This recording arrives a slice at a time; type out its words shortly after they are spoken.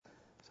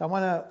So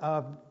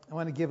I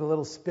want to give a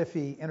little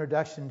spiffy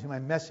introduction to my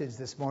message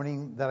this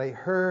morning that I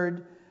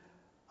heard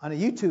on a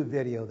YouTube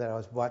video that I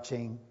was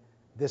watching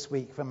this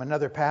week from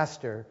another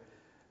pastor.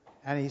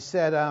 And he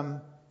said,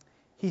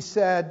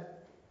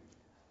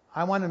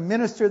 I want to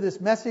minister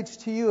this message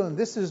to you, and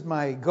this is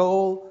my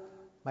goal.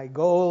 My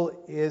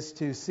goal is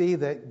to see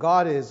that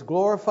God is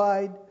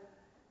glorified,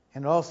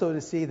 and also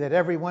to see that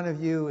every one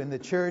of you in the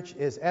church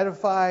is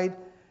edified,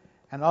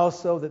 and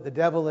also that the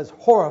devil is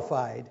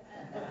horrified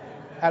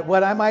at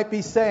what I might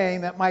be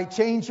saying that might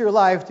change your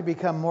life to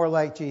become more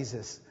like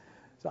Jesus.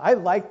 So I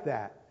like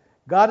that.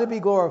 God to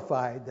be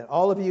glorified, that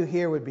all of you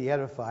here would be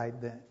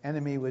edified, the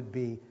enemy would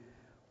be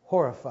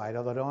horrified.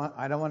 Although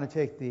I don't want to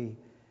take the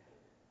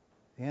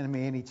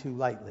enemy any too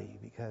lightly,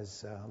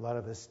 because a lot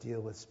of us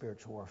deal with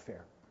spiritual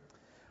warfare.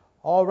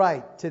 All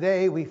right,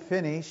 today we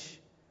finish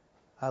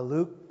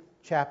Luke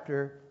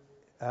chapter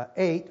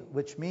 8,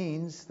 which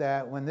means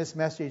that when this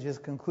message is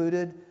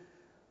concluded,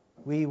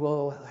 we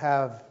will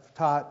have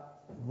taught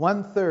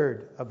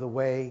 1/3 of the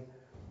way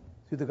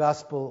through the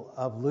Gospel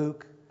of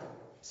Luke.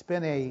 It's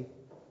been I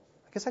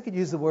guess I could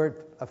use the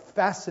word, a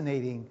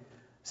fascinating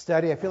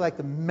study. I feel like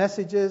the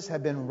messages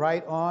have been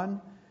right on.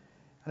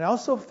 And I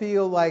also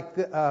feel like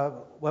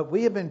what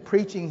we have been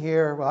preaching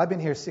here, well, I've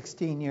been here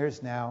 16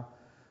 years now,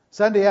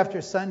 Sunday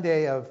after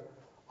Sunday, of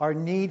our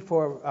need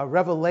for a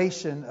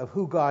revelation of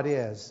who God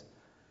is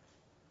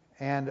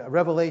and a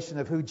revelation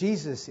of who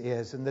Jesus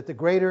is, and that the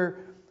greater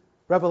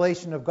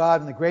revelation of God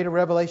and the greater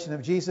revelation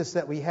of Jesus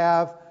that we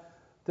have,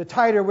 the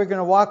tighter we're going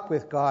to walk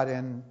with God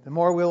and the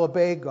more we'll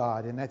obey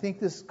God. And I think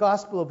this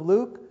Gospel of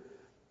Luke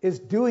is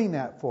doing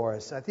that for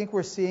us. I think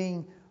we're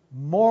seeing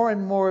more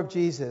and more of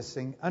Jesus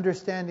and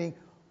understanding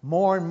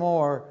more and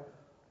more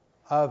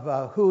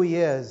of who He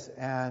is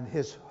and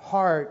His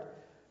heart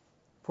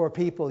for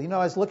people. You know,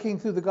 I was looking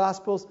through the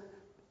Gospels.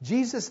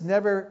 Jesus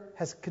never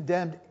has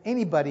condemned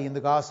anybody in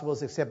the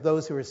Gospels except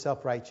those who are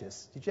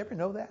self-righteous. Did you ever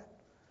know that?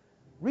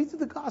 Read through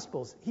the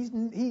Gospels. He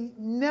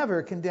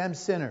never condemns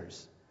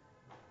sinners.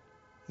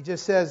 He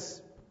just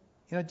says,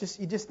 you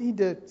just need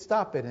to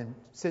stop it and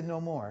sin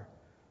no more.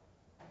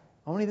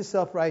 Only the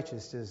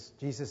self-righteous does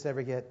Jesus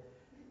ever get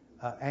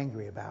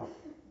angry about.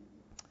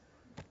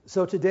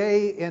 So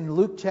today in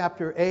Luke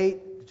chapter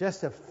 8,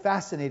 just a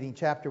fascinating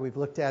chapter. We've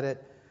looked at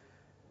it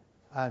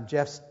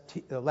Jeff's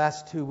the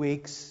last 2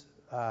 weeks.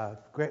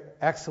 Great,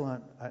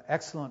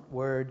 excellent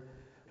word.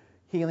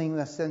 Healing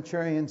the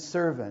centurion's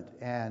servant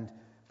and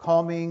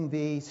calming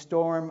the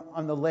storm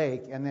on the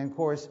lake, and then, of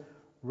course,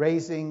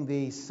 raising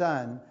the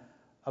son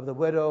of the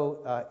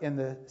widow in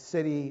the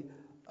city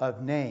of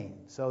Nain.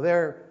 So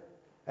there,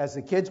 as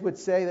the kids would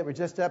say that were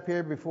just up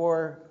here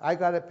before I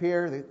got up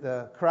here,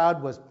 the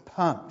crowd was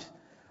pumped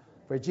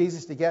for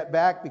Jesus to get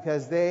back,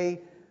 because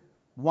they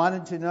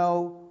wanted to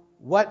know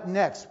what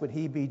next would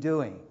He be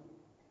doing.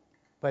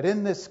 But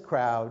in this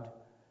crowd,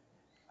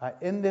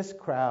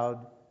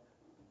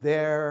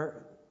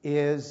 there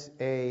is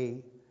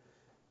a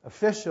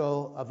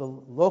official of the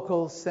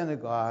local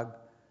synagogue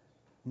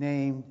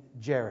named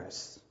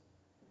Jairus.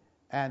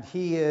 And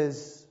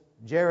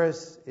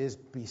Jairus is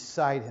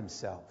beside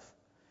himself.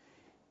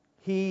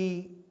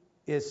 He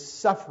is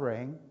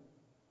suffering.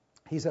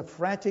 He's a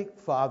frantic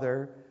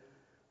father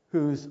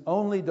whose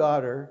only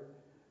daughter,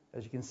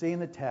 as you can see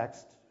in the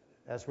text,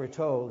 as we're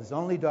told, his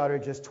only daughter,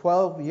 just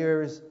 12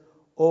 years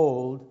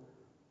old,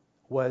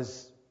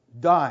 was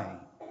dying.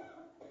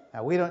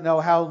 Now, we don't know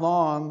how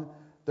long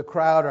the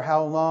crowd or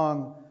how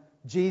long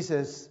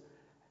Jesus,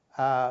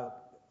 that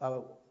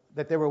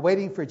they were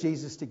waiting for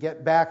Jesus to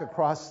get back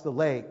across the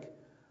lake.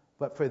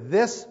 But for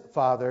this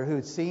father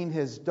who'd seen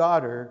his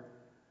daughter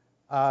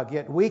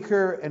get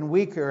weaker and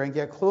weaker and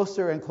get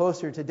closer and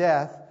closer to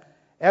death,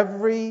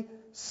 every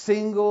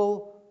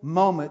single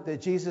moment that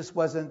Jesus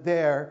wasn't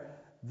there,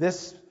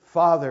 this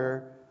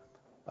father,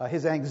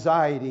 his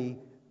anxiety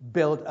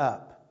built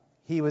up.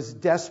 He was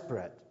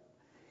desperate.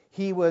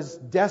 He was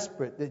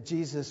desperate that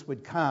Jesus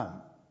would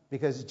come,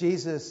 because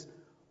Jesus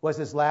was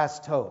his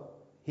last hope.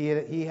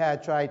 He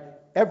had tried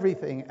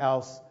everything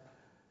else,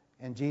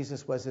 and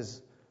Jesus was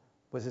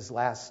his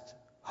last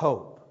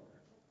hope.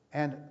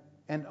 And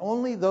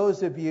only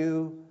those of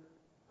you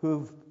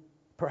who've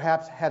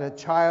perhaps had a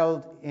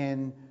child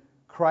in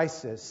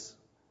crisis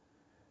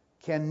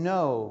can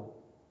know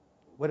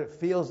what it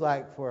feels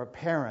like for a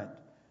parent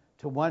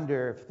to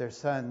wonder if their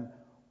son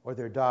or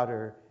their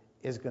daughter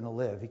is going to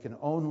live. He can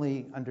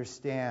only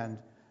understand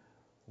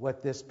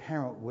what this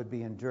parent would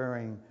be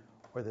enduring,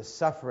 or the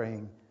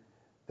suffering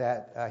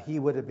that he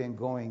would have been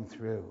going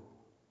through.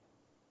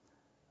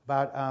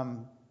 About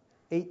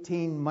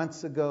 18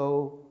 months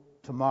ago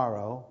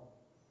tomorrow,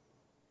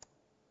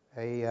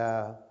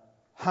 a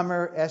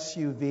Hummer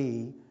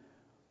SUV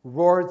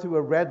roared through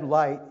a red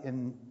light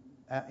in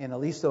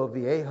Aliso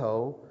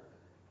Viejo,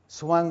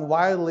 swung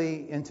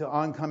wildly into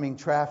oncoming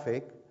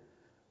traffic,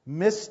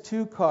 missed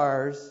 2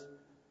 cars,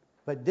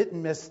 but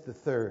didn't miss the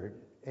third,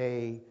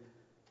 a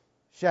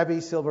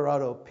Chevy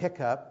Silverado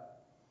pickup,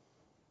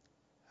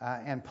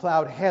 and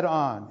plowed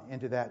head-on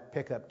into that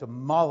pickup,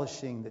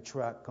 demolishing the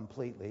truck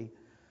completely.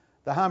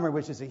 The Hummer,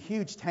 which is a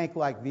huge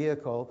tank-like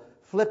vehicle,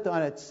 flipped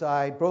on its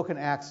side, broke an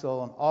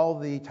axle, and all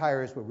the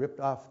tires were ripped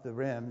off the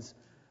rims.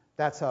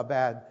 That's how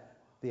bad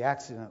the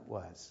accident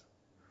was.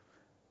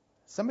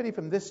 Somebody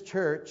from this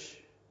church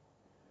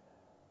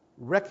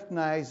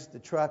recognized the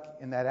truck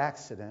in that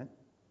accident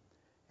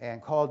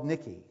and called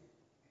Nikki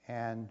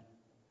and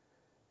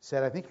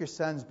said, I think your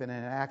son's been in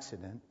an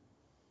accident.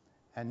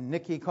 And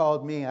Nikki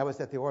called me. I was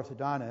at the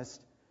orthodontist.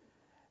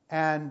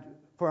 And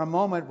for a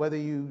moment, whether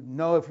you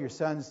know if your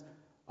son's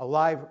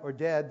alive or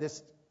dead,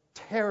 this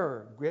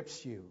terror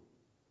grips you,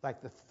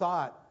 like the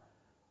thought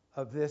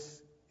of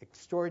this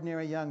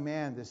extraordinary young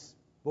man, this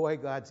boy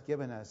God's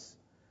given us,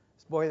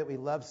 this boy that we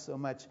love so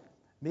much,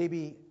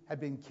 maybe had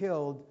been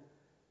killed.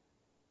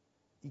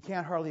 You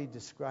can't hardly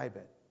describe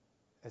it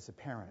as a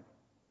parent.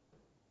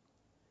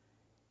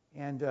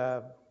 And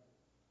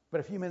but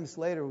a few minutes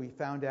later, we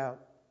found out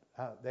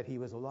that he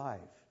was alive.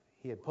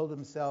 He had pulled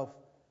himself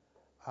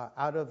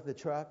out of the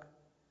truck,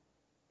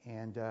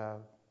 and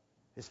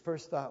his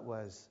first thought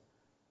was,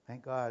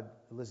 thank God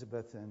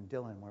Elizabeth and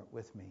Dylan weren't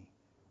with me,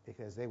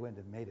 because they wouldn't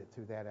have made it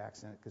through that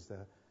accident, because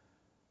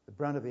the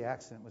brunt of the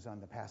accident was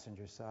on the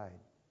passenger side.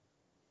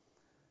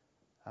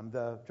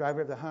 The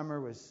driver of the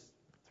Hummer was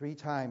 3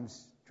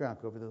 times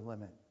drunk over the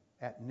limit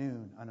at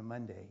noon on a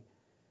Monday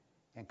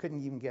and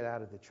couldn't even get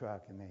out of the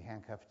truck, and they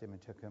handcuffed him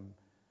and took him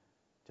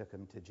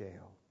to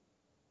jail.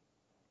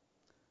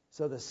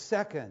 So the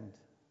second,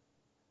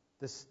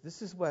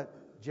 this is what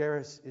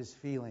Jairus is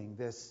feeling,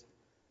 this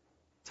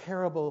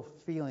terrible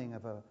feeling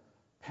of a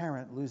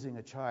parent losing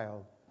a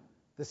child.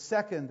 The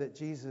second that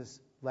Jesus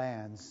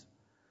lands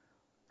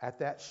at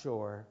that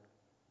shore,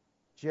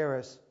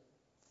 Jairus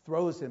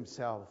throws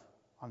himself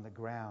on the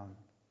ground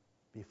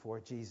before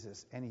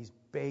Jesus, and he's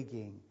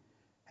begging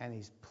and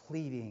he's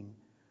pleading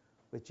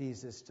with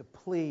Jesus to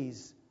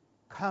please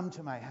come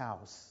to my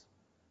house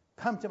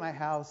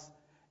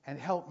and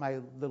help my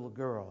little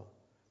girl.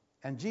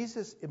 And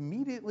Jesus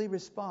immediately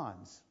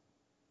responds,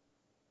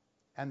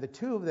 and the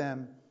two of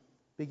them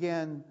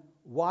began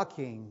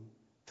walking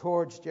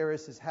towards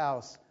Jairus'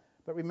 house.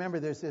 But remember,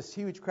 there's this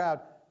huge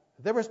crowd.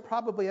 There was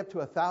probably up to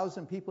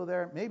 1,000 people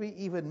there, maybe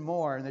even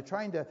more, and they're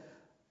trying to,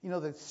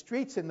 the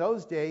streets in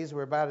those days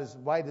were about as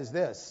wide as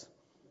this.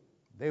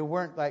 They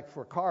weren't like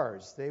for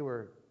cars. They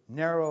were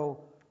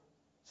narrow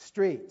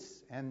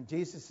streets. And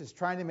Jesus is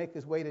trying to make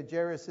his way to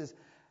Jairus'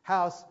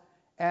 house.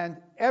 And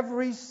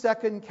every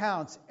second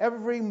counts.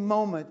 Every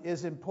moment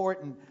is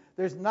important.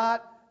 There's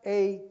not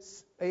a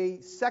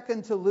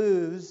second to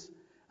lose.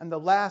 And the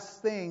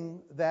last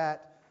thing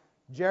that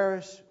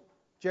Jairus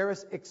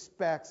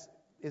expects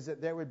is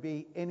that there would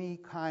be any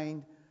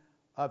kind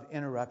of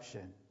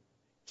interruption.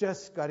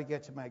 Just got to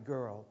get to my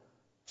girl.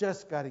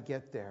 Just got to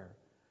get there.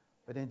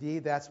 But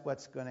indeed, that's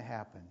what's going to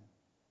happen.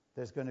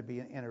 There's going to be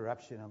an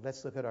interruption. And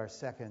let's look at our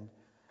second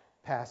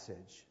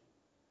passage.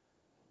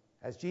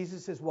 As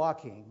Jesus is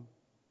walking,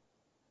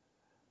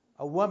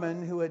 a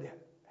woman who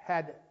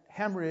had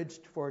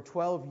hemorrhaged for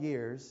 12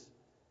 years,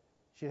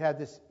 she had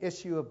this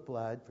issue of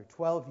blood for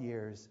 12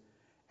 years,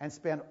 and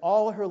spent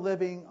all her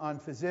living on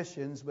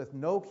physicians with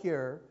no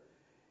cure,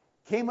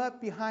 came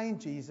up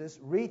behind Jesus,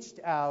 reached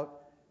out,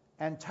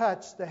 and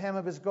touched the hem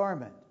of his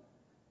garment.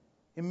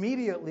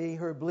 Immediately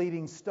her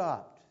bleeding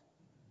stopped.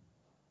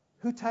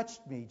 Who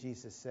touched me?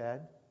 Jesus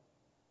said.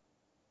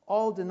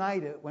 All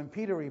denied it when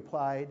Peter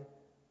replied,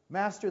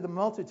 Master, the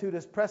multitude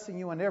is pressing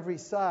you on every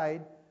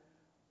side.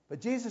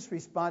 But Jesus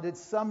responded,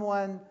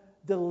 someone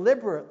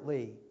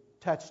deliberately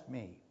touched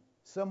me.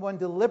 Someone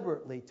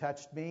deliberately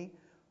touched me,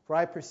 for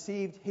I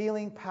perceived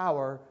healing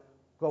power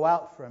go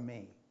out from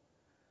me.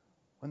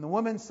 When the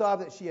woman saw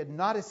that she had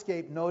not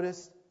escaped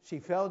notice, she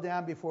fell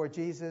down before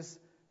Jesus,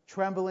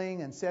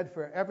 trembling, and said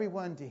for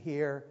everyone to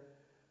hear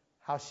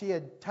how she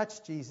had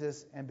touched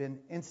Jesus and been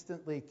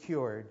instantly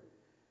cured.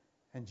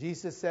 And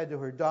Jesus said to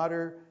her,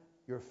 daughter,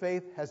 your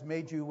faith has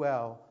made you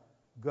well.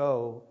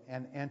 Go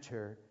and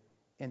enter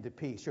into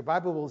peace. Your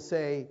Bible will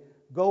say,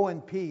 go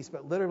in peace,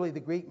 but literally the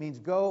Greek means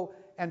go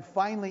and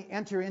finally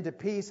enter into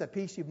peace, a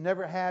peace you've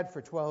never had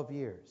for 12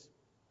 years.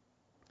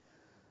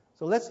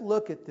 So let's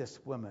look at this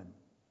woman.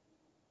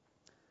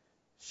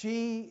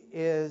 She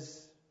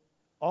is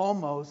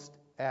almost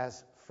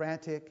as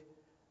frantic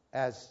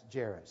as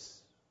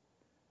Jairus.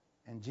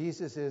 And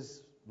Jesus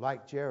is,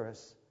 like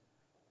Jairus,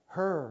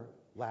 her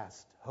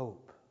last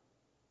hope.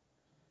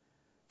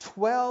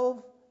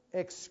 12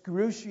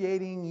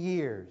 excruciating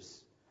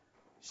years.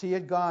 She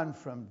had gone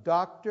from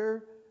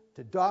doctor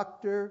to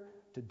doctor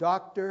to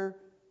doctor.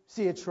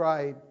 She had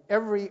tried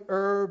every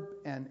herb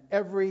and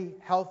every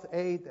health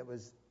aid that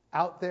was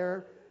out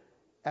there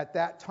at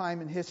that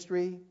time in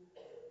history.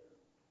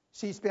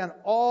 She spent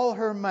all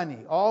her money,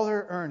 all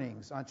her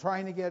earnings on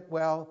trying to get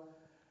well,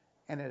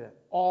 and it had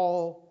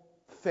all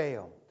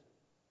failed.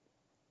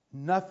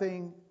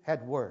 Nothing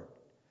had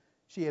worked.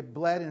 She had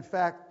bled. In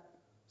fact,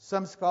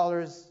 some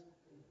scholars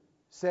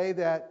say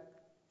that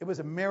it was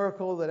a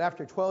miracle that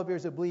after 12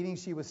 years of bleeding,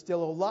 she was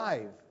still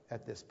alive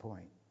at this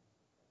point.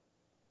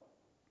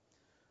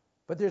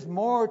 But there's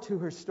more to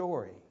her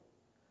story.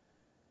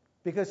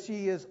 because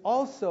she is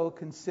also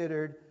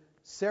considered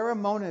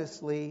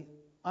ceremoniously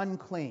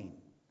unclean.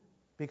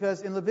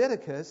 Because in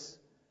Leviticus,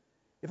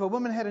 if a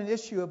woman had an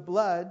issue of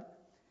blood,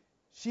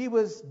 she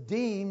was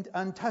deemed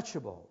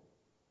untouchable.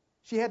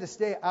 She had to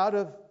stay out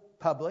of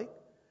public.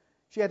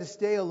 She had to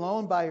stay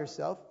alone by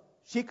herself.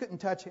 She couldn't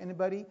touch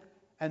anybody,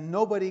 and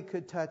nobody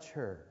could touch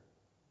her.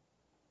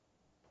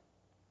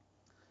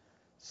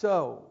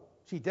 So,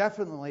 she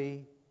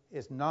definitely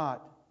is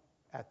not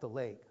at the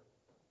lake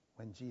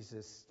when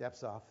Jesus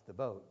steps off the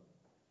boat,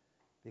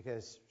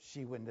 because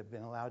she wouldn't have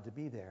been allowed to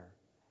be there.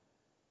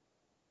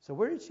 So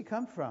where did she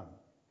come from?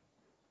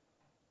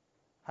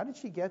 How did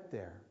she get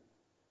there?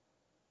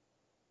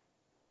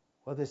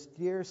 Well, this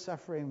dear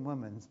suffering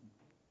woman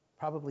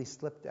probably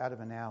slipped out of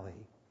an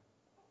alley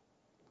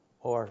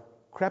or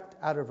crept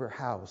out of her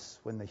house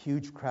when the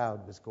huge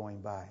crowd was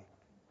going by.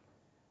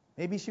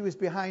 Maybe she was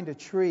behind a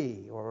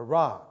tree or a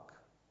rock,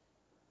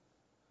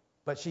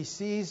 but she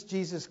sees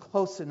Jesus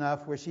close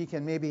enough where she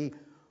can maybe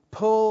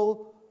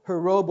pull her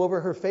robe over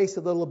her face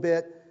a little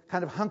bit,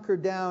 kind of hunker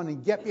down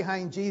and get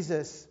behind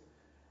Jesus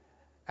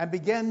and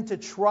begin to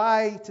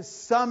try to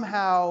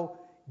somehow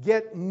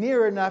get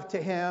near enough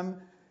to him,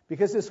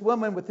 because this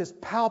woman with this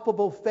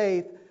palpable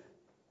faith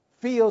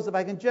feels, if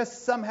I can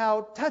just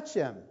somehow touch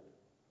him,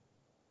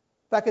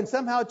 if I can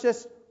somehow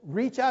just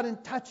reach out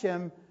and touch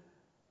him,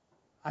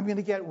 I'm going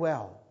to get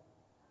well.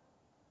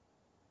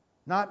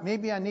 Not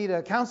maybe I need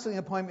a counseling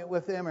appointment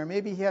with him, or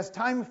maybe he has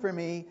time for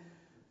me.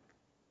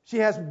 She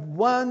has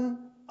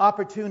one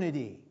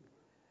opportunity.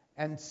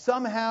 And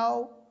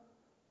somehow,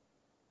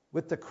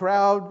 with the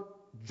crowd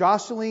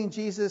jostling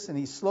Jesus, and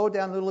he slowed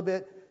down a little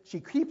bit, she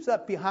creeps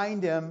up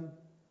behind him.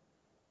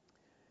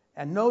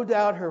 And no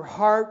doubt her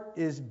heart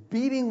is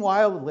beating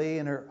wildly,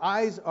 and her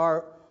eyes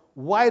are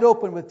wide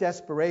open with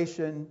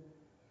desperation.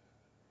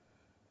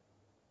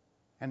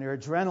 And her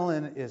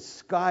adrenaline is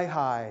sky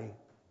high.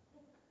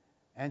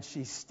 And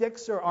she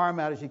sticks her arm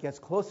out as she gets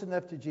close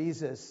enough to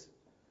Jesus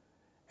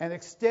and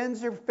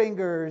extends her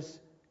fingers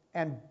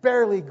and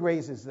barely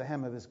grazes the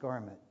hem of his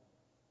garment.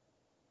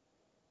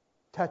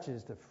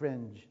 Touches the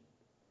fringe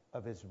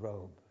of his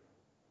robe.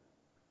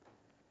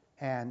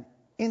 And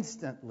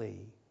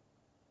instantly,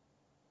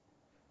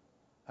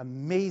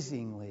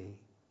 amazingly,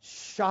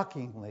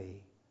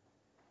 shockingly,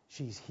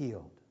 she's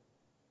healed.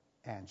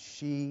 And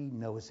she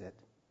knows it.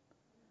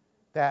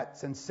 That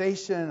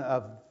sensation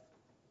of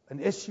an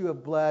issue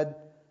of blood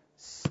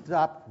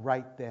stopped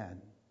right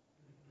then.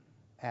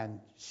 And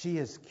she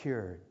is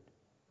cured.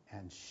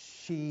 And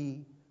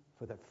she,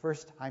 for the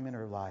first time in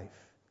her life,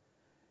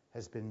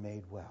 has been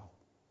made well.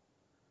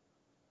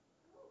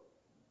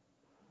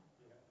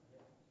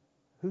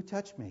 Who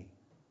touched me?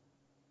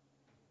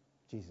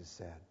 Jesus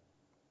said.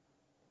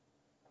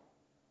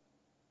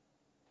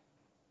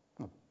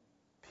 Well,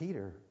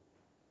 Peter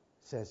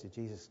says to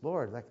Jesus,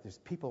 Lord, like there's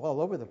people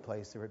all over the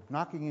place that are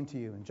knocking into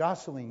you and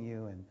jostling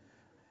you.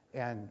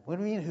 And what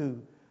do you mean,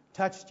 who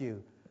touched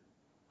you?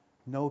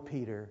 No,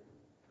 Peter,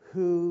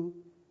 who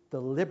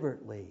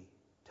deliberately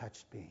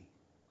touched me?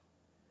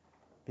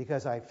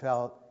 Because I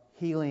felt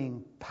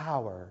healing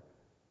power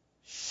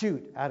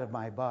shoot out of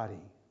my body.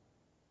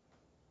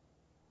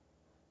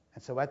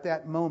 And so at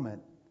that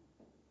moment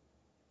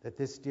that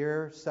this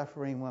dear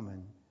suffering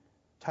woman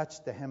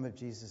touched the hem of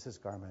Jesus'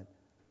 garment,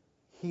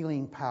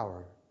 healing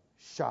power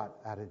shot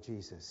out of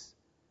Jesus.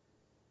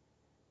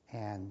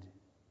 And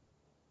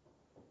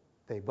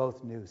they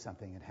both knew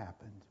something had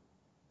happened.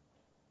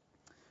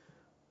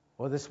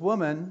 Well, this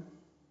woman,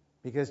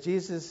 because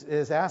Jesus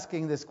is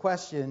asking this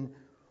question,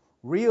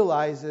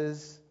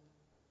 realizes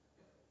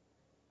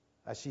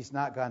that she's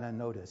not gone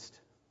unnoticed.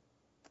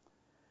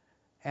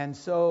 And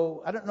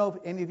so, I don't know if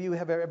any of you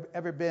have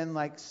ever been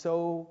like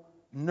so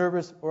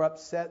nervous or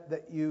upset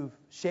that you've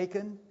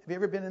shaken. Have you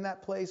ever been in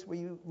that place where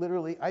you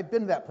literally, I've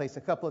been in that place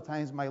a couple of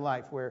times in my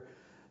life where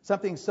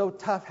something so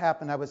tough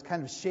happened, I was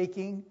kind of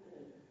shaking.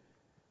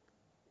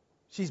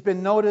 She's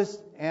been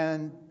noticed,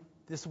 and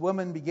this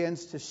woman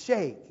begins to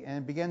shake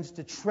and begins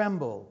to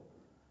tremble.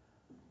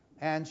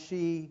 And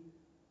she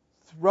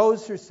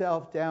throws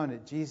herself down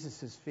at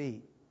Jesus'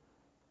 feet.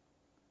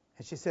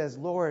 And she says,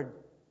 Lord,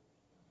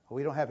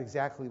 we don't have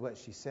exactly what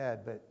she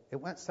said, but it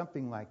went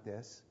something like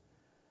this.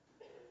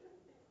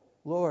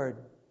 Lord,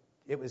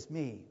 it was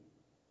me.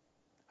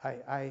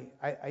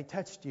 I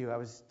touched you. I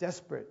was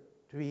desperate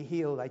to be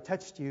healed. I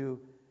touched you,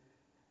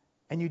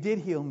 and you did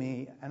heal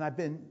me, and I've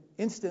been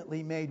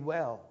instantly made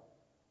well.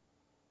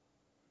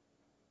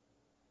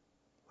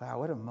 Wow,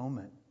 what a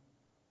moment.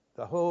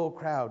 The whole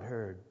crowd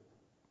heard.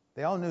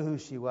 They all knew who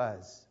she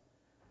was.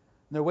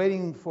 And they're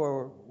waiting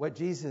for what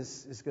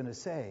Jesus is going to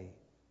say.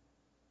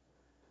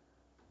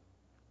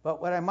 But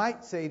what I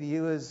might say to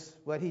you is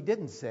what he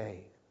didn't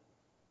say.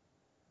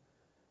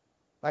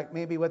 Like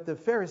maybe what the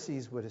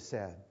Pharisees would have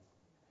said.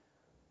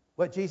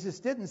 What Jesus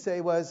didn't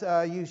say was,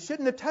 you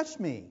shouldn't have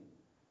touched me.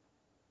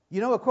 You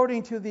know,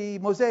 according to the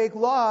Mosaic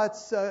law,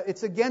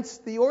 it's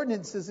against the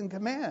ordinances and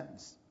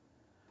commands.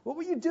 What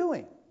were you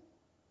doing?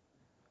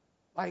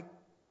 Like,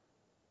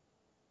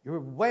 you're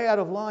way out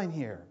of line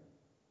here.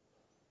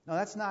 No,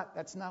 that's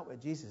not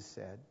what Jesus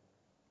said.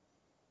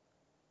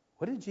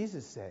 What did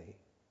Jesus say?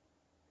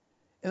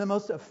 In the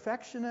most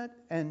affectionate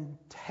and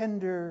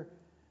tender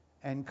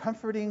and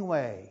comforting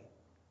way,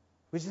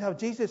 which is how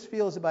Jesus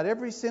feels about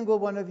every single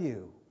one of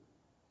you.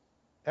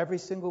 Every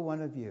single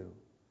one of you.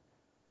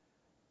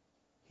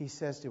 He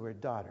says to her,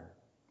 daughter.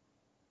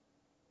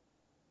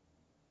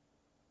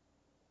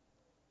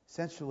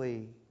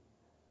 Essentially,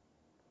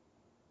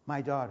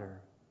 my daughter,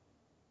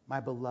 my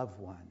beloved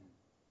one.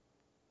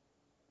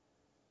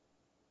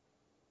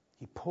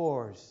 He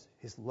pours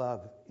his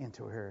love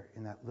into her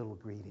in that little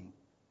greeting.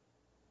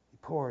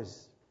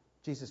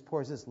 Jesus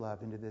pours his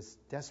love into this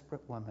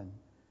desperate woman,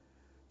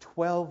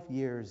 12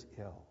 years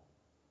ill.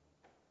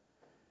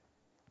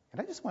 And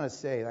I just want to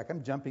say,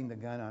 I'm jumping the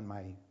gun on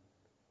my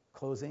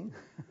closing.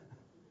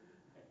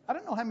 I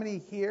don't know how many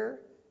here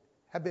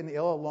have been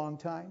ill a long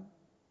time,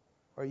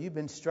 or you've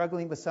been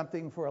struggling with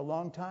something for a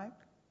long time.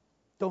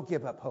 Don't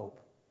give up hope.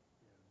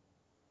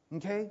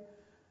 Okay?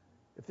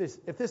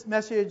 If this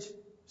message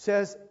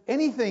says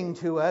anything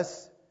to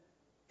us,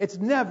 it's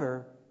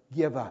never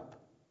give up.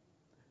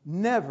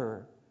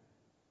 Never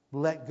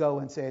let go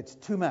and say it's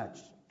too much.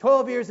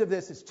 12 years of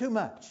this is too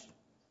much.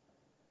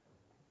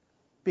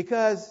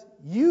 Because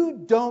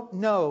you don't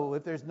know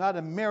if there's not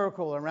a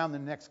miracle around the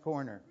next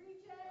corner.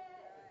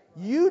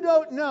 You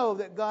don't know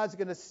that God's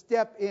going to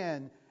step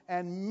in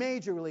and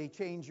majorly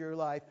change your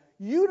life.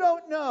 You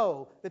don't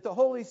know that the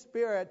Holy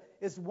Spirit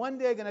is one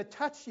day going to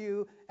touch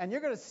you and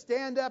you're going to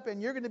stand up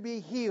and you're going to be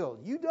healed.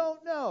 You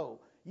don't know.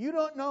 You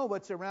don't know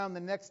what's around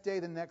the next day,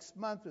 the next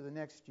month, or the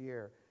next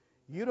year.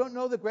 You don't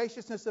know the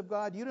graciousness of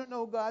God. You don't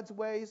know God's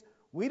ways.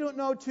 We don't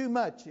know too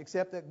much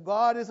except that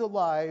God is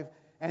alive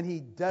and He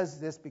does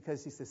this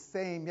because He's the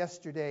same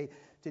yesterday,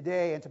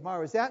 today, and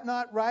tomorrow. Is that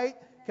not right?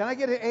 Can I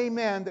get an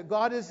amen that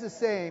God is the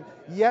same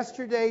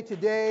yesterday,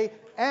 today,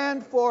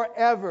 and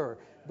forever?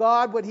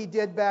 God, what He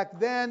did back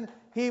then,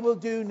 He will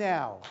do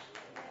now.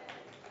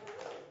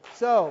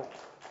 So,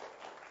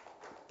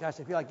 gosh,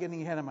 I feel like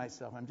getting ahead of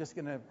myself. I'm just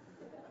going to,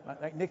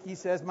 like Nikki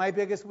says, my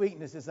biggest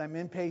weakness is I'm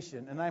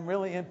impatient, and I'm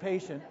really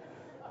impatient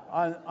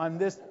on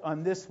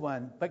this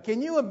one. But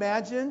can you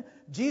imagine?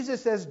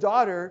 Jesus says,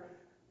 daughter,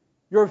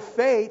 your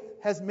faith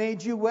has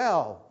made you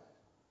well.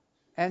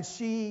 And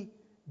she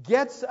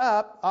gets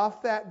up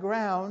off that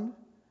ground.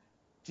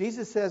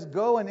 Jesus says,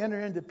 go and enter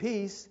into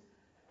peace.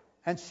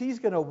 And she's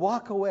going to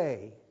walk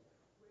away.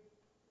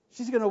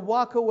 She's going to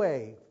walk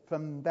away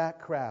from that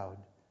crowd.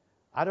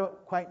 I don't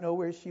quite know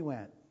where she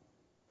went.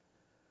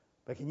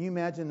 But can you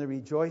imagine the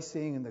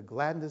rejoicing and the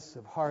gladness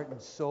of heart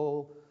and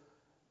soul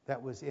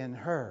that was in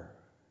her?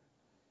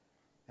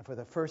 And for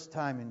the first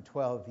time in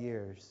 12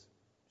 years,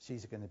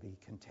 she's going to be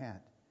content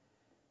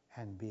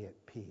and be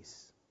at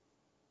peace.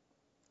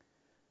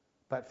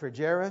 But for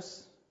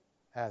Jairus,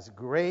 as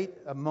great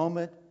a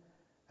moment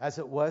as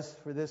it was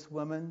for this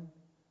woman,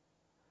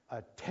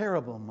 a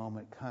terrible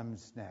moment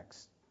comes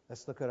next.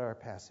 Let's look at our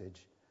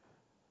passage,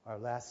 our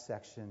last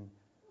section.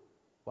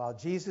 While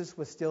Jesus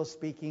was still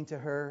speaking to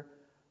her,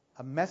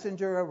 a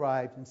messenger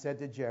arrived and said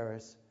to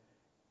Jairus,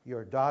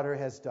 your daughter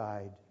has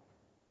died.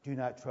 Do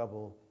not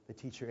trouble the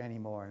teacher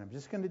anymore. And I'm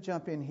just going to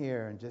jump in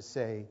here and just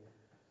say,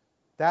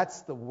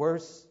 that's the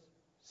worst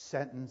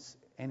sentence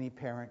any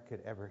parent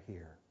could ever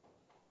hear.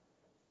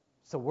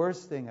 It's the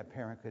worst thing a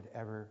parent could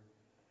ever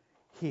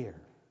hear.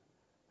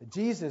 But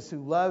Jesus, who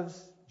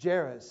loves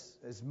Jairus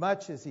as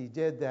much as He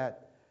did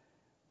that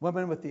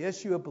woman with the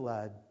issue of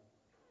blood,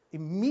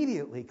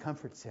 immediately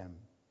comforts him.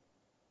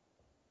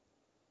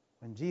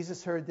 When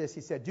Jesus heard this,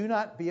 He said, do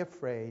not be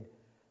afraid.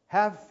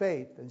 Have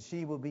faith, and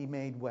she will be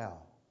made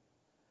well.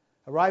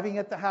 Arriving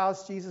at the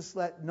house, Jesus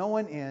let no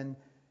one in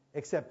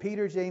except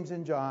Peter, James,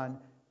 and John,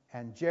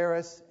 and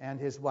Jairus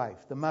and his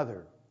wife, the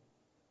mother.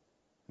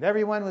 And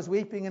everyone was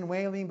weeping and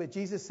wailing, but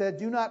Jesus said,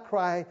 do not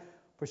cry,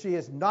 for she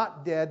is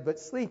not dead, but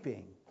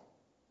sleeping.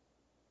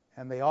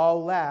 And they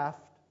all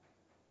laughed.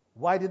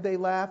 Why did they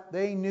laugh?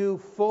 They knew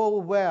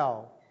full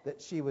well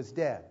that she was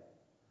dead,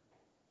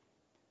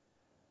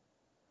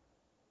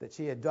 that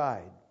she had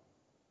died.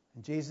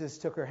 And Jesus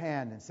took her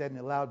hand and said in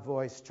a loud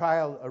voice,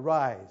 child,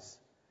 arise.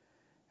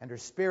 And her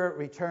spirit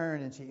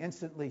returned, and she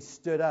instantly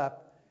stood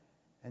up.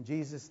 And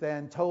Jesus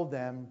then told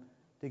them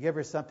to give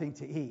her something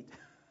to eat.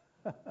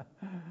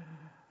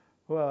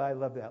 Well, I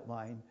love that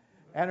line.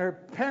 And her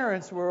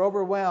parents were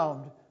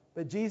overwhelmed,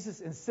 but Jesus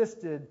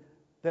insisted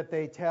that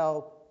they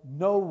tell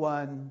no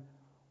one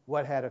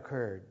what had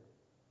occurred.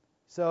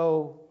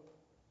 So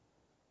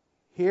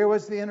here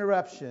was the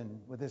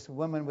interruption with this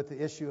woman with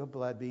the issue of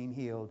blood being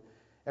healed.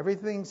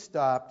 Everything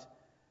stopped,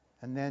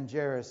 and then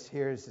Jairus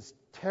hears this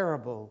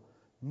terrible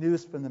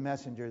news from the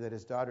messenger that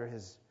his daughter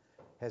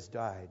has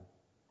died.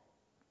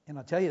 And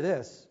I'll tell you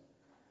this,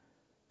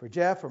 for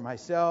Jeff or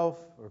myself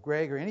or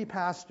Greg or any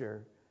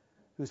pastor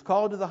who's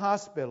called to the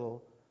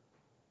hospital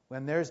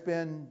when there's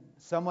been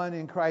someone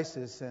in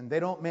crisis and they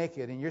don't make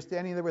it, and you're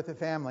standing there with the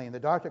family, and the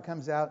doctor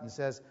comes out and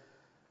says,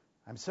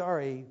 I'm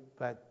sorry,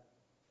 but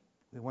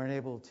we weren't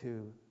able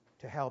to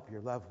help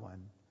your loved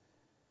one.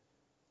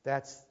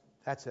 That's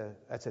That's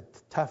a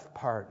tough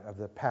part of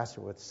the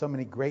pastor with so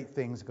many great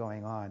things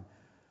going on.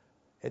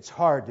 It's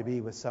hard to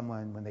be with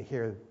someone when they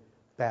hear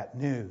that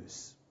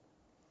news.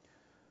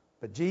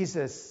 But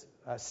Jesus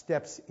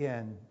steps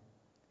in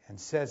and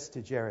says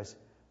to Jairus,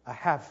 "I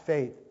have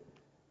faith,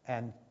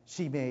 and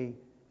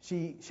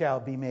she shall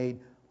be made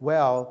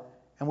well."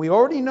 And we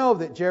already know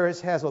that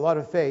Jairus has a lot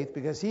of faith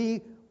because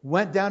he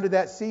went down to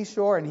that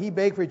seashore and he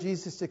begged for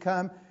Jesus to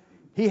come.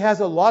 He has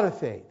a lot of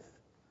faith.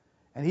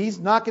 And he's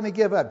not going to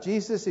give up.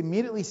 Jesus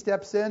immediately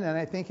steps in, and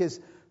I think his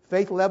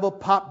faith level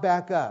popped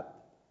back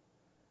up.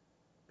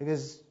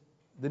 Because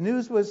the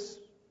news was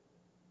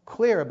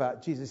clear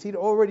about Jesus. He'd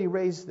already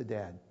raised the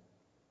dead.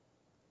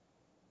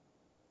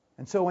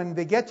 And so when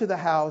they get to the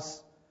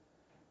house,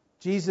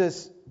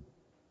 Jesus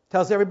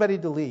tells everybody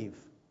to leave.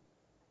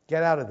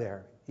 Get out of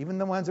there. Even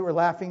the ones that were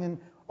laughing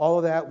and all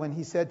of that, when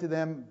he said to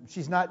them,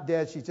 "She's not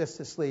dead, she's just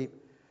asleep."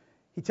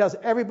 He tells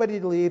everybody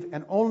to leave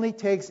and only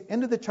takes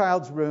into the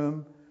child's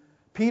room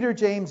Peter,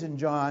 James, and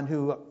John,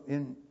 who,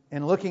 in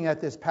looking at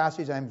this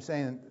passage, I'm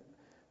saying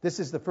this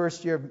is the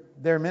first year of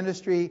their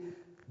ministry.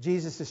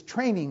 Jesus is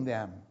training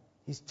them.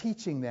 He's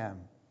teaching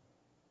them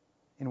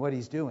in what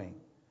he's doing.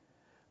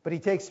 But he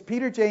takes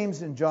Peter,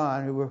 James, and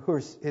John, who were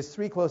his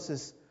three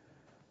closest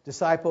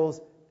disciples,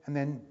 and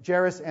then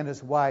Jairus and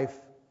his wife.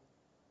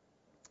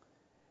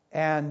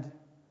 And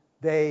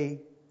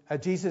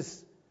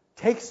Jesus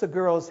takes the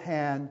girl's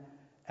hand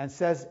and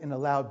says in a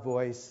loud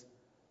voice,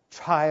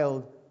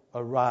 "Child,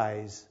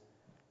 arise,"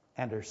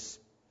 and her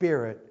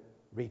spirit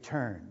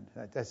returned.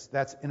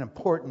 That's an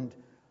important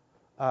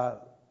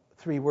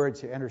 3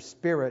 words here. And her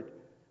spirit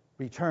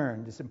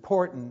returned. It's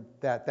important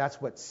that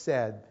that's what's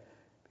said.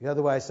 Because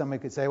otherwise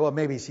somebody could say, well,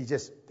 maybe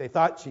they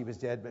thought she was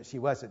dead, but she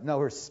wasn't. No,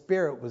 her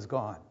spirit was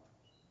gone.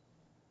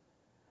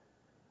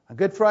 On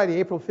Good Friday,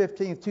 April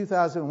 15th,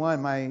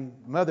 2001, my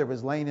mother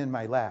was laying in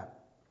my lap.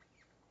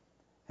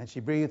 And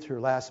she breathed her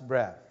last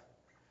breath.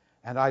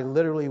 And I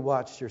literally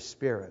watched her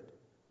spirit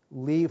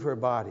leave her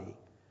body.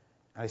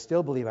 I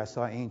still believe I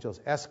saw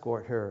angels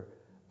escort her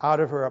out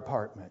of her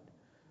apartment.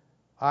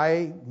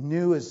 I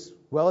knew as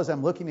well as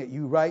I'm looking at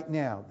you right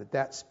now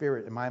that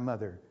spirit in my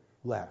mother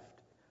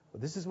left. Well,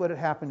 this is what had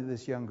happened to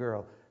this young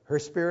girl. Her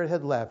spirit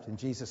had left and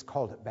Jesus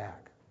called it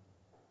back.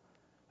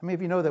 How many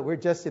of you know that we're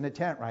just in a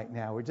tent right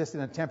now? We're just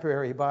in a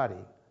temporary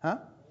body. Huh?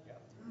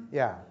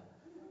 Yeah.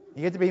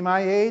 You get to be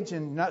my age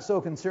and not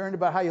so concerned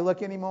about how you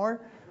look anymore?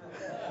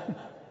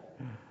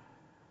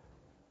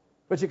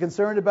 What you're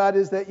concerned about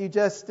is that you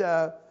just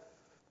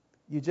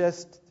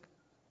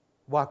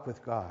walk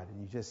with God and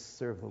you just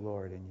serve the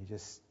Lord, and you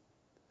just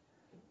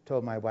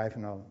told my wife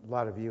and a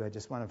lot of you, I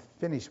just want to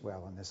finish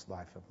well in this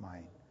life of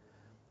mine.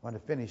 I want to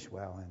finish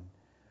well and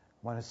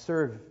want to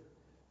serve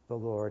the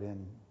Lord,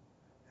 and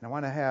I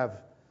want to have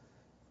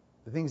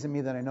the things in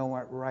me that I know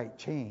aren't right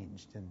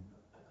changed. And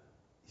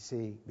you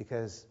see,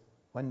 because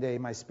one day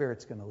my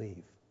spirit's going to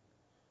leave.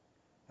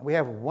 And we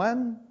have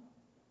one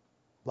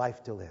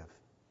life to live.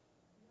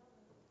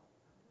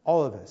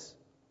 All of us.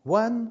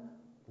 One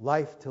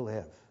life to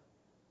live.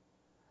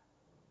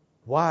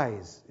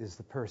 Wise is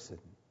the person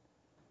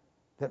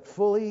that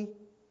fully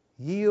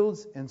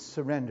yields and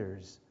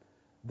surrenders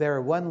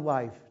their one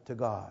life to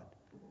God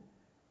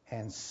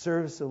and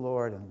serves the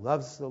Lord and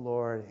loves the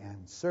Lord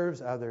and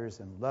serves others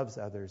and loves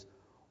others.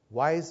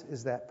 Wise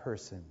is that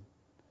person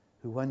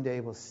who one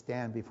day will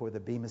stand before the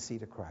bema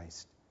seat of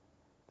Christ,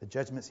 the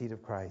judgment seat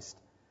of Christ,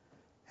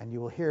 and you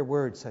will hear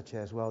words such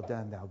as, "Well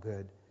done, thou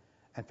good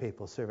and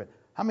faithful servant."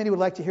 How many would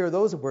like to hear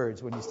those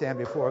words when you stand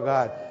before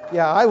God?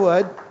 Yeah, I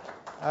would.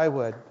 I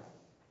would.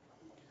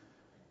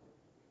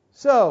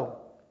 So,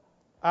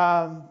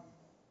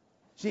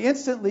 she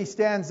instantly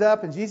stands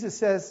up and Jesus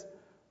says,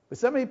 "Would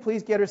somebody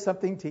please get her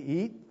something to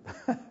eat?"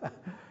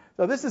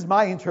 So this is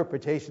my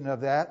interpretation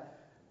of that.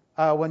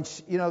 When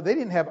they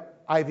didn't have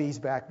IVs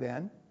back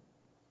then.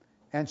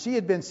 And she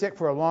had been sick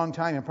for a long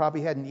time and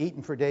probably hadn't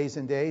eaten for days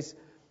and days.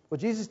 Well,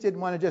 Jesus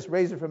didn't want to just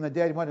raise her from the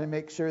dead. He wanted to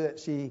make sure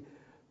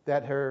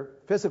that her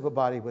physical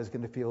body was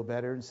going to feel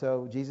better. And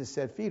so Jesus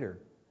said, "Feed her."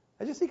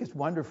 I just think it's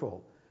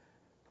wonderful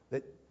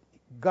that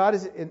God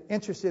is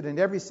interested in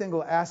every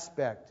single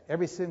aspect,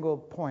 every single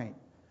point,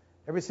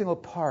 every single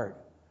part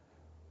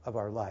of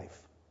our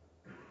life.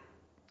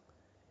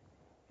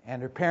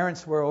 And her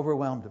parents were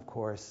overwhelmed, of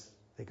course.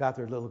 They got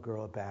their little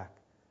girl back.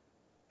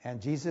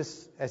 And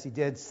Jesus, as he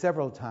did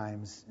several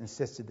times,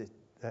 insisted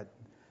that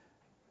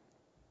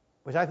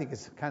which I think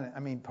is kind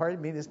of,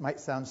 pardon me, this might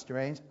sound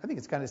strange. I think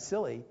it's kind of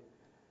silly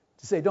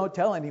to say, don't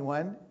tell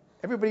anyone.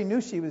 Everybody knew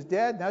she was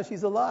dead. Now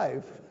she's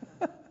alive.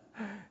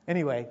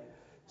 Anyway,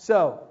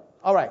 so,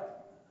 all right.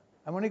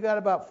 I've only got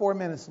about 4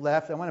 minutes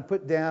left. I want to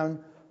put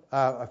down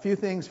a few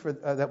things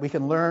that we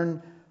can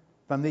learn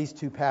from these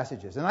two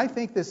passages. And I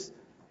think this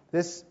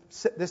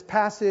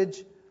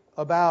passage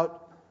about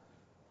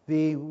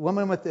the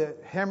woman with the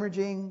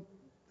hemorrhaging,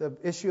 the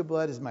issue of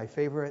blood, is my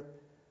favorite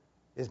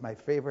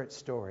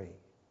story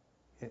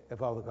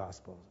of all the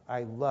Gospels.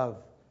 I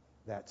love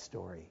that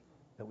story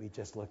that we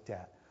just looked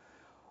at.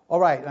 All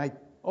right,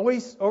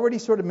 already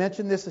sort of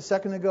mentioned this a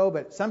second ago,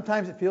 but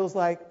sometimes it feels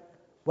like,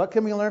 what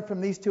can we learn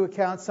from these two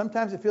accounts?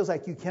 Sometimes it feels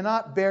like you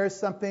cannot bear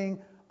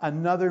something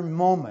another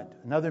moment,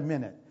 another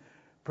minute.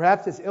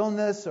 Perhaps it's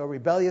illness or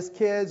rebellious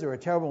kids or a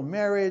terrible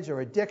marriage or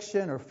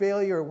addiction or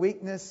failure or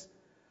weakness.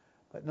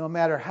 But no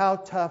matter how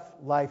tough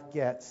life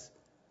gets,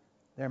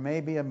 there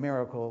may be a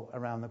miracle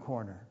around the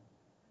corner.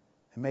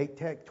 It may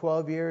take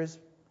 12 years.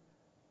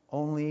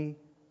 Only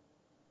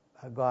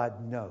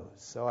God knows.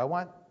 So I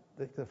want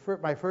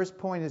my first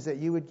point is that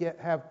you would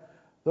have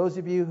those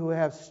of you who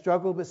have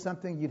struggled with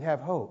something, you'd have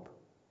hope.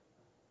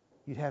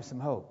 You'd have some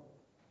hope.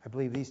 I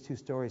believe these two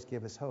stories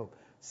give us hope.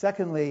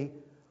 Secondly,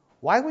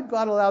 why would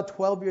God allow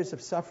 12 years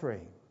of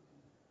suffering?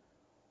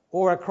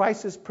 Or a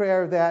crisis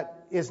prayer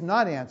that is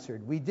not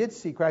answered? We did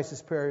see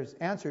crisis prayers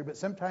answered, but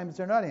sometimes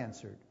they're not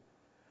answered.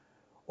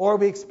 Or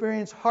we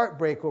experience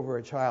heartbreak over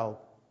a child.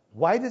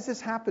 Why does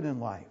this happen in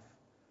life?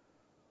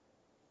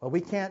 Well,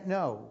 we can't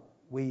know.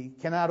 We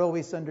cannot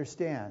always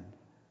understand.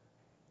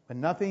 But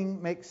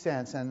nothing makes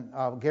sense, and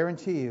I'll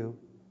guarantee you,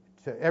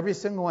 to every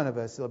single one of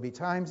us, there'll be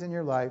times in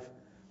your life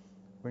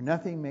where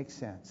nothing makes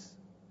sense.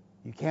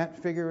 You can't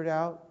figure it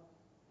out.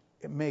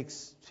 It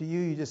makes, to you,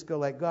 you just go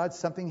like, God,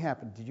 something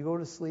happened. Did you go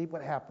to sleep?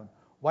 What happened?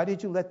 Why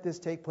did you let this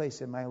take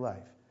place in my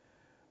life?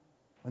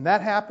 When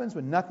that happens,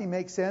 when nothing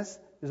makes sense,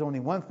 there's only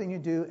one thing you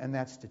do, and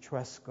that's to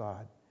trust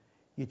God.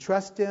 You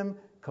trust Him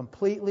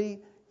completely.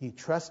 You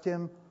trust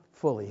Him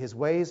fully. His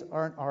ways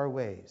aren't our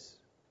ways.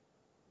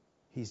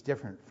 He's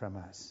different from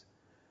us.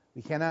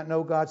 We cannot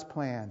know God's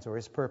plans or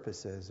His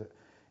purposes.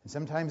 And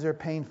sometimes they're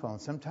painful,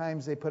 and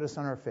sometimes they put us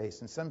on our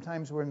face, and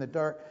sometimes we're in the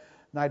dark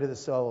night of the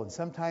soul, and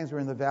sometimes we're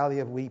in the valley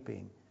of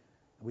weeping.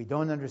 We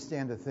don't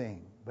understand a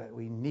thing, but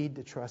we need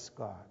to trust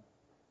God.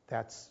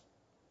 That's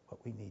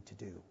what we need to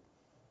do.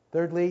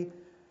 Thirdly,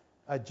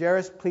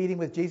 Jairus pleading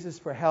with Jesus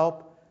for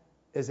help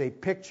is a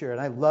picture,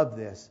 and I love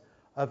this,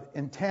 of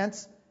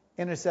intense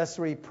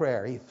intercessory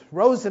prayer. He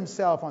throws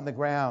himself on the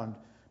ground,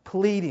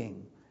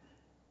 pleading.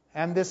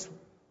 And this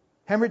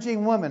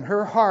hemorrhaging woman,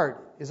 her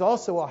heart is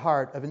also a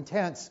heart of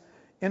intense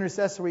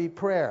intercessory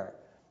prayer.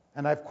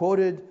 And I've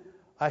quoted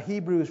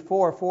Hebrews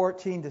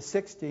 4:14 to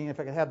 16. If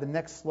I could have the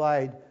next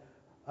slide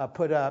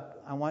put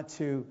up, I want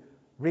to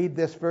read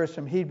this verse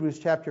from Hebrews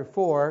chapter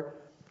 4.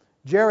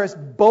 Jairus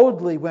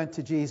boldly went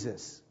to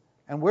Jesus.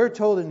 And we're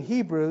told in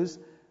Hebrews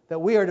that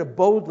we are to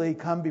boldly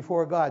come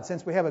before God.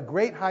 Since we have a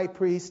great high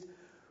priest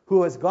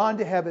who has gone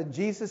to heaven,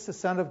 Jesus, the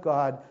Son of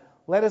God,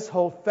 let us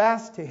hold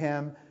fast to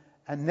Him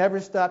and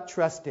never stop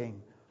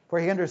trusting. For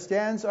He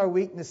understands our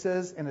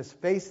weaknesses and has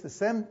faced the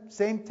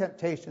same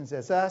temptations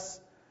as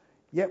us,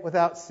 yet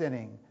without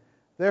sinning.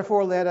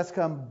 Therefore, let us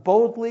come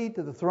boldly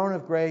to the throne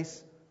of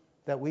grace,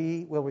 that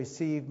we will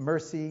receive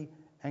mercy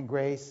and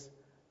grace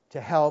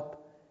to help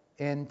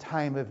in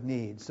time of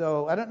need.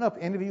 So I don't know if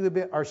any of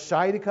you are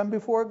shy to come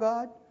before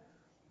God,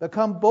 but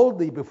come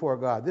boldly before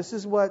God. This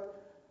is what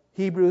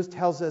Hebrews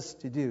tells us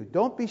to do.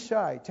 Don't be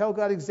shy. Tell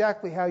God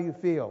exactly how you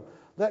feel.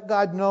 Let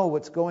God know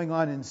what's going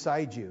on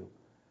inside you.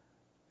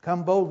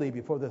 Come boldly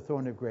before the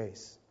throne of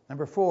grace.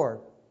 Number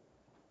 4.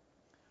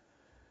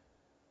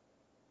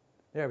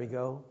 There we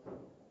go.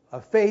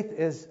 Faith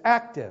is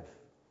active.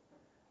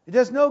 It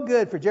does no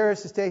good for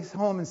Jairus to stay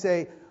home and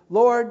say,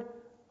 Lord,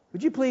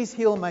 would you please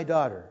heal my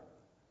daughter?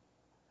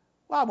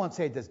 Well, I won't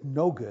say it does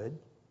no good,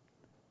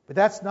 but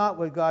that's not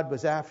what God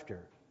was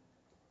after.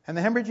 And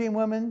the hemorrhaging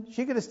woman,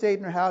 she could have stayed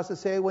in her house and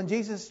say, when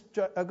Jesus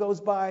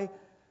goes by,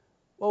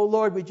 oh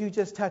Lord, would you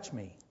just touch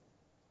me?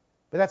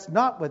 But that's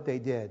not what they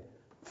did.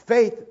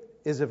 Faith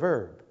is a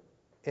verb.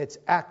 It's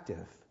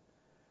active.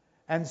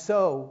 And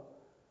so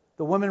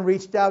the woman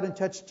reached out and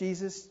touched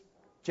Jesus.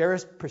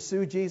 Jairus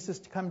pursued Jesus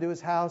to come to his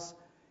house.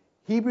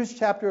 Hebrews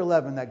chapter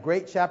 11, that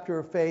great chapter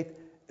of faith,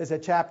 is a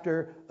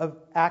chapter of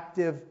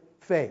active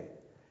faith.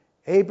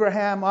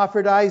 Abraham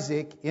offered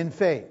Isaac in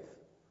faith.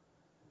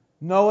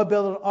 Noah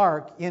built an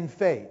ark in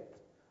faith.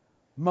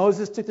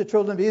 Moses took the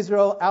children of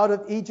Israel out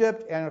of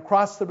Egypt and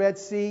across the Red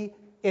Sea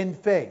in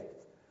faith.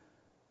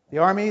 The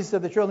armies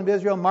of the children of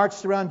Israel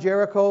marched around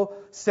Jericho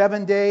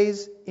 7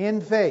 days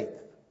in faith.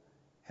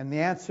 And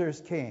the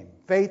answers came.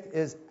 Faith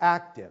is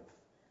active.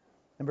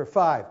 Number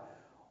 5,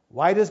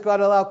 why does God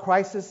allow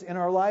crisis in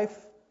our life?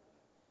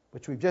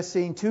 Which we've just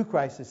seen 2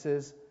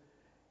 crises.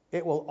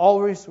 It will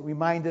always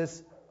remind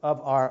us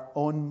of our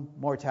own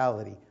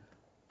mortality.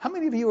 How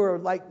many of you are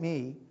like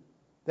me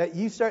that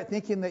you start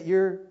thinking that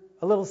you're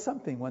a little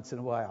something once in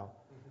a while?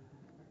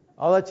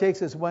 All it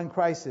takes is one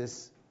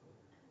crisis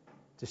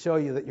to show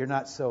you that you're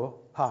not so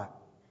hot.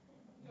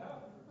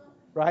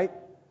 Right?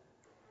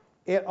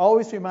 It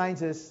always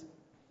reminds us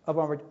of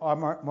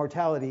our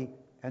mortality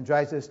and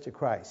drives us to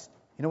Christ.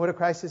 You know what a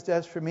crisis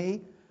does for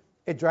me?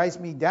 It drives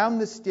me down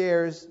the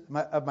stairs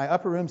of my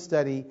upper room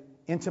study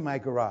into my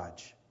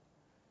garage.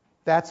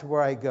 That's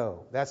where I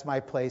go. That's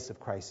my place of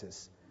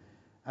crisis.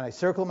 And I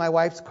circle my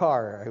wife's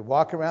car. I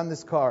walk around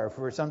this car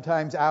for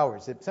sometimes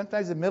hours.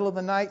 Sometimes in the middle of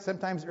the night,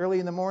 sometimes early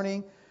in the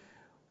morning.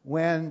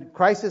 When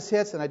crisis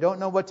hits and I don't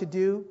know what to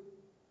do,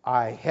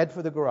 I head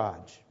for the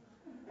garage.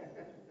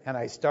 and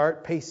I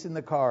start pacing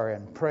the car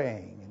and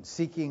praying and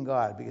seeking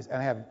God, because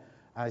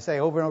I say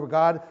over and over,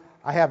 God,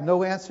 I have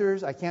no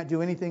answers. I can't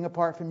do anything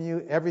apart from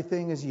you.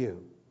 Everything is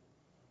you.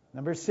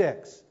 Number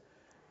 6,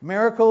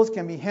 miracles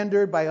can be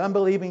hindered by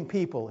unbelieving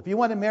people. If you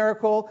want a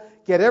miracle,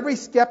 get every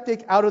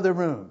skeptic out of the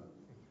room.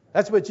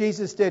 That's what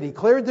Jesus did. He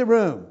cleared the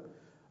room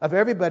of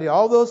everybody,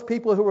 all those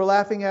people who were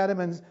laughing at him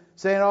and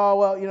saying, oh,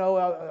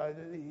 well,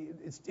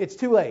 it's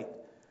too late.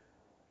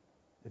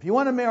 If you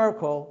want a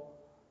miracle,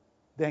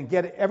 then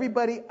get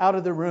everybody out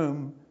of the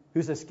room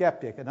who's a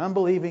skeptic, an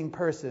unbelieving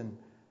person.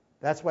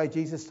 That's why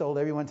Jesus told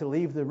everyone to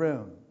leave the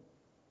room.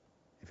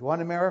 If you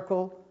want a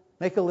miracle,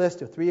 make a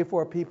list of 3 or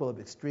 4 people of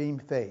extreme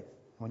faith.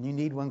 When you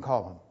need one,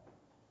 call them.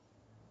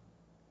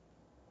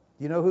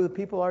 You know who the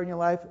people are in your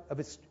life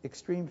of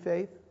extreme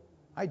faith?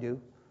 I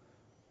do.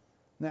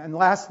 And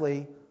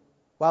lastly,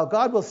 while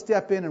God will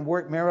step in and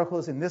work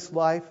miracles in this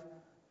life,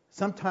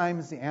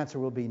 sometimes the answer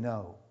will be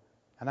no.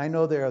 And I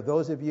know there are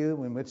those of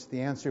you in which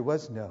the answer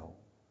was no.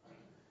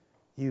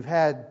 You've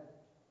had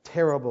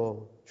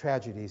terrible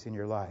tragedies in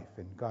your life,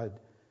 and God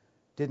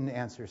didn't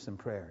answer some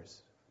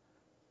prayers.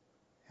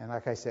 And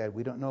like I said,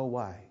 we don't know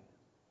why.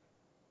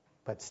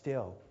 But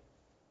still,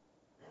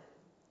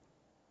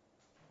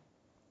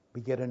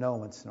 we get a no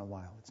once in a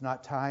while. It's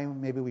not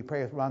time. Maybe we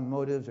pray with wrong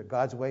motives, or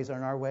God's ways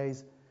aren't our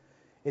ways.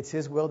 It's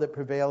His will that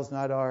prevails,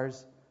 not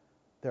ours.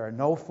 There are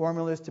no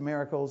formulas to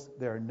miracles.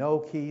 There are no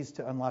keys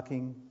to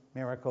unlocking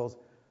miracles.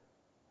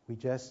 We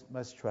just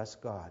must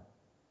trust God.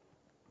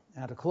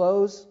 Now to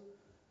close,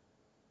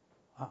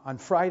 on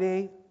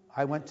Friday,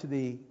 I went to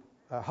the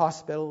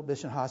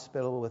mission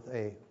hospital with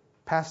a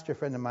pastor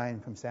friend of mine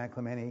from San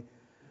Clemente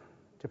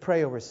to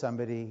pray over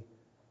somebody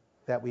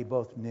that we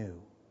both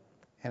knew.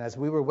 And as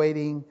we were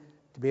waiting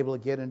to be able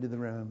to get into the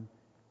room,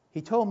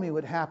 he told me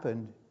what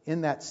happened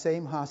in that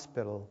same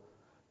hospital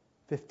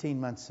 15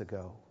 months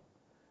ago.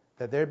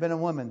 That there had been a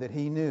woman that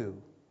he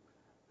knew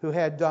who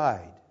had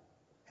died,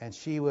 and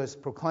she was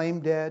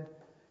proclaimed dead.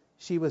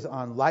 She was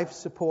on life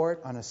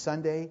support on a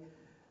Sunday,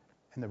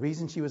 and the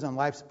reason she was on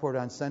life support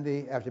on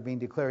Sunday after being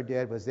declared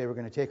dead was they were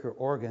going to take her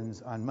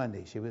organs on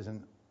Monday. She was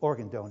an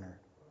organ donor.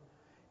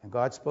 And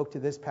God spoke to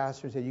this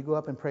pastor and said, you go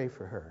up and pray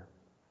for her.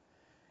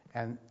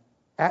 And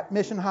at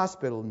Mission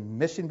Hospital,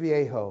 Mission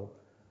Viejo,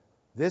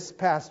 this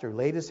pastor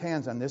laid his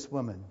hands on this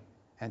woman,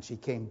 and she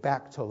came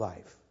back to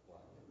life.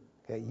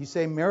 Okay, you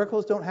say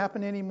miracles don't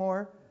happen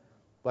anymore?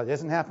 Well, it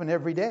doesn't happen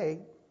every day.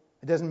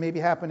 It doesn't maybe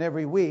happen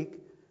every week,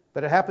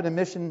 but it happened in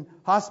Mission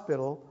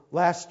Hospital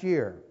last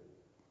year.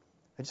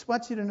 I just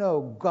want you to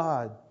know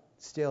God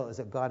still is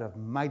a God of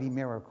mighty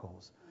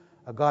miracles,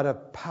 a God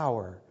of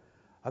power,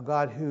 a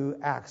God who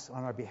acts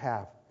on our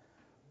behalf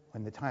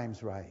when the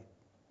time's right.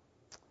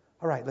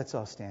 All right, let's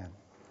all stand.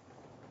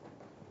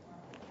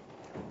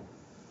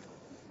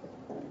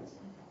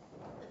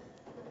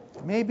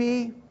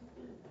 Maybe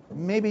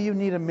you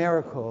need a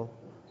miracle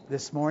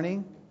this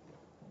morning.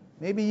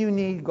 Maybe you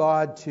need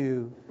God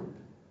to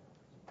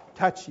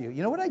touch you.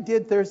 You know what I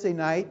did Thursday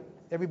night,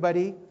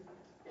 everybody?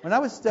 When I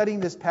was studying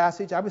this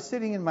passage, I was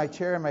sitting in my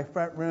chair in my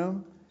front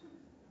room,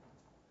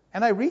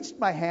 and I reached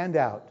my hand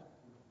out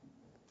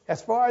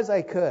as far as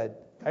I could.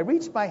 I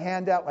reached my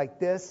hand out like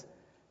this,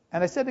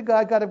 and I said to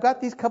God, I've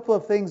got these couple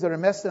of things that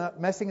are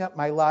messing up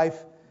my life.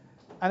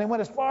 And I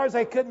went as far as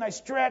I could, and I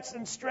stretched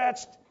and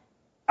stretched.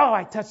 Oh,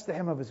 I touched the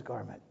hem of his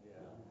garment.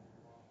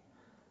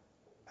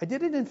 I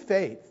did it in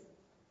faith.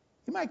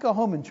 You might go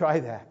home and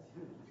try that.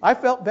 I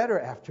felt better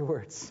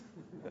afterwards.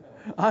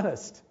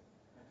 Honest.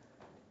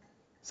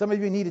 Some of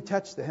you need to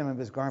touch the hem of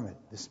his garment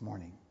this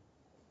morning.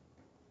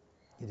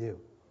 You do.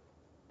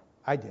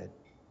 I did.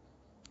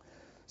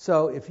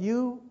 So if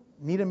you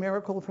need a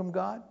miracle from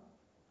God,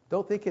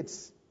 don't think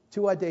it's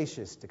too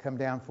audacious to come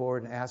down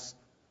forward and ask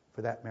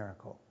for that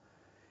miracle.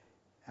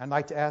 I'd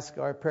like to ask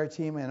our prayer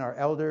team and our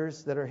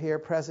elders that are here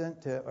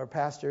present, our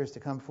pastors, to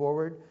come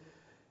forward.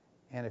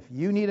 And if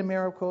you need a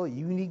miracle,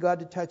 you need God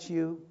to touch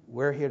you,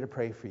 we're here to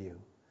pray for you.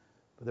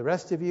 For the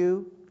rest of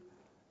you,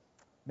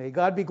 may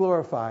God be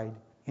glorified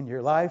in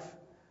your life.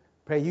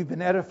 Pray you've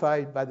been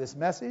edified by this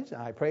message,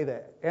 and I pray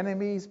the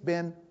enemy's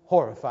been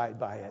horrified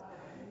by it.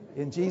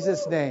 In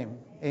Jesus' name,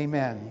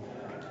 amen.